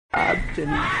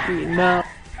Didn't we know?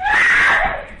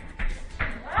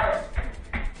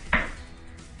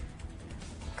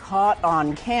 Caught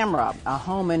on camera, a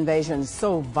home invasion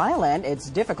so violent it's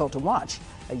difficult to watch.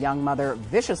 A young mother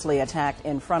viciously attacked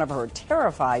in front of her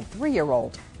terrified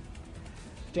 3-year-old.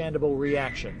 Understandable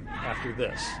reaction after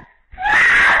this.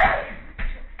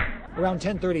 Around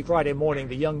 10:30 Friday morning,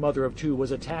 the young mother of 2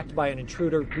 was attacked by an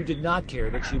intruder who did not care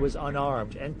that she was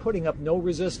unarmed and putting up no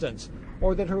resistance,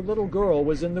 or that her little girl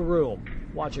was in the room,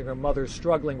 watching her mother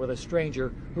struggling with a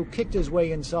stranger who kicked his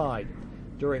way inside.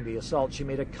 During the assault, she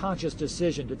made a conscious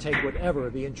decision to take whatever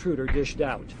the intruder dished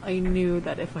out. I knew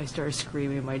that if I started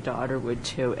screaming, my daughter would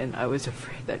too, and I was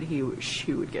afraid that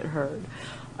she would get hurt.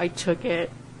 I took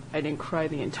it. I didn't cry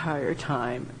the entire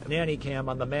time. Nanny cam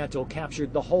on the mantle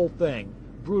captured the whole thing.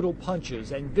 Brutal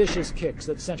punches and vicious kicks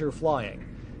that sent her flying.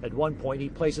 At one point, he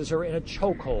places her in a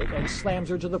chokehold and slams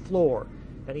her to the floor.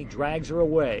 Then he drags her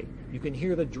away. You can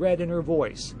hear the dread in her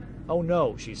voice. "Oh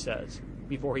no," she says,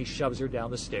 before he shoves her down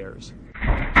the stairs.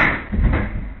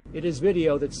 It is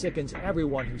video that sickens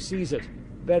everyone who sees it,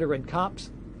 veteran cops,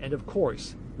 and of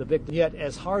course, the victim. Yet,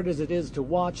 as hard as it is to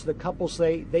watch, the couple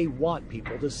say they want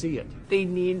people to see it. They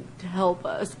need to help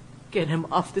us get him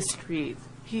off the streets.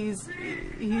 He's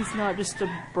not just a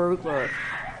burglar,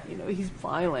 you know, he's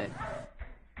violent.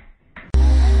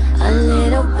 A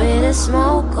little bit of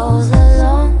smoke goes a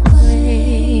long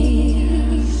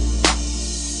way.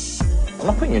 I'm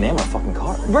not putting your name on a fucking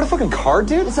card. You brought a fucking card,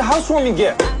 dude? It's a housewarming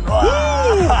gift. What?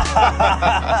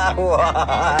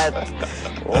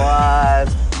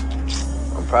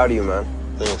 I'm proud of you, man.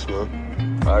 Thanks,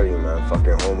 man. Proud of you, man.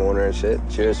 Fucking homeowner and shit.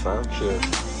 Cheers, fam. Cheers.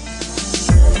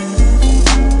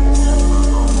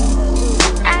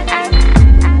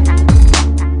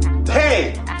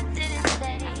 Hey!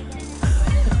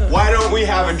 Why don't we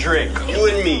have a drink? You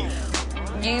and me.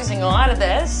 You're using a lot of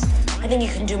this. I think you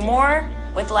can do more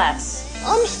with less.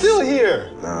 I'm still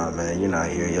here. Nah, man, you're not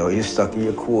here, yo. You're stuck in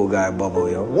your cool guy bubble,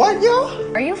 yo. What,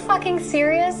 yo? Are you fucking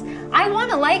serious? I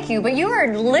want to like you, but you are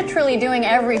literally doing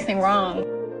everything wrong.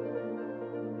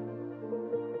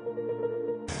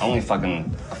 Only a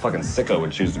fucking sicko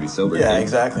would choose to be sober. Yeah,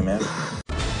 exactly, man.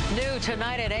 New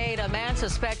tonight at 8, a man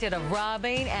suspected of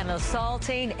robbing and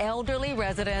assaulting elderly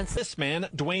residents. This man,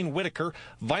 Dwayne Whitaker,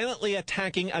 violently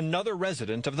attacking another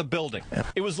resident of the building.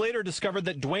 It was later discovered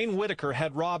that Dwayne Whitaker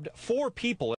had robbed 4 people.